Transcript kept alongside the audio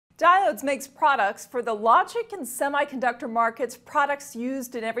Diodes makes products for the logic and semiconductor markets, products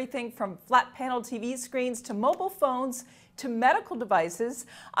used in everything from flat panel TV screens to mobile phones to medical devices.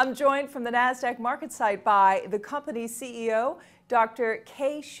 I'm joined from the Nasdaq market site by the company's CEO, Dr.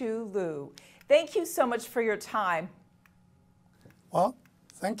 Keh-Shew Lu. Thank you so much for your time. Well,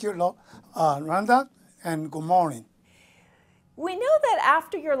 thank you, Rhonda, and good morning. We know that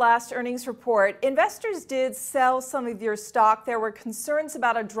after your last earnings report, investors did sell some of your stock. There were concerns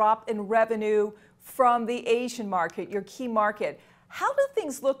about a drop in revenue from the Asian market, your key market. How do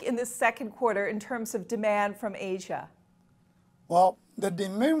things look in the second quarter in terms of demand from Asia? Well, the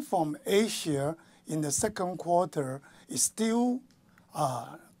demand from Asia in the second quarter is still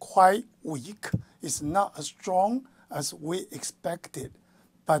quite weak. It's not as strong as we expected.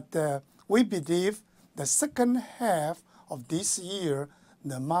 But we believe the second half of this year,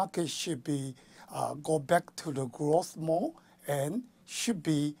 the market should be go back to the growth mode and should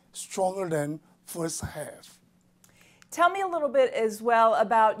be stronger than first half. Tell me a little bit as well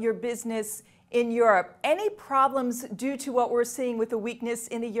about your business in Europe. Any problems due to what we're seeing with the weakness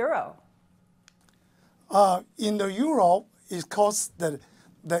in the euro? In the Europe, it's because the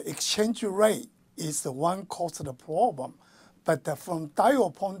exchange rate is the one caused the problem. But from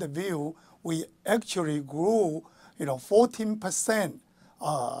Diode point of view, we actually grew 14%,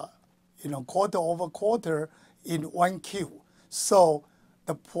 quarter over quarter in 1Q. So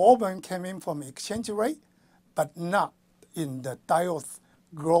the problem came in from exchange rate, but not in the Diode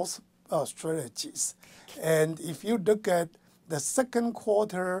growth strategies. And if you look at the second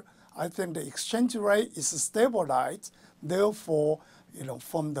quarter, I think the exchange rate is stabilized. Therefore,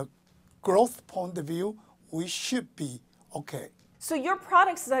 from the growth point of view, we should be okay. So your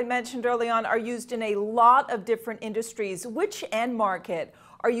products, as I mentioned early on, are used in a lot of different industries. Which end market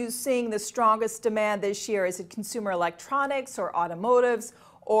are you seeing the strongest demand this year? Is it consumer electronics or automotives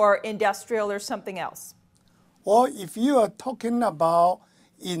or industrial or something else? Well, if you are talking about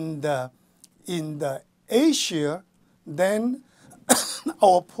in the Asia, then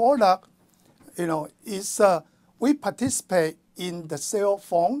our product, is we participate in the cell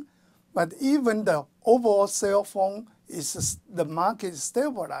phone, but even the overall cell phone is the market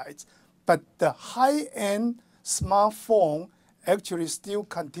stabilized, but the high-end smartphone actually still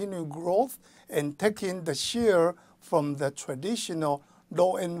continue growth and taking the share from the traditional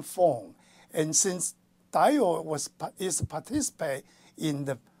low-end phone. And since Diode is participate in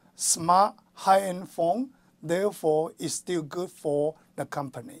the smart high-end phone, therefore it's still good for the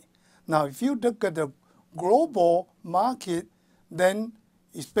company. Now, if you look at the global market, then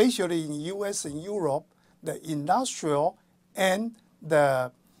especially in US and Europe, the industrial and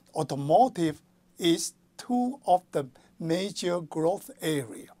the automotive is two of the major growth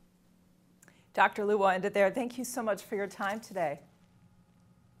areas. Dr. Lu will end it there. Thank you so much for your time today.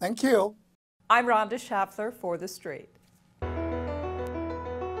 Thank you. I'm Rhonda Schaffler for TheStreet.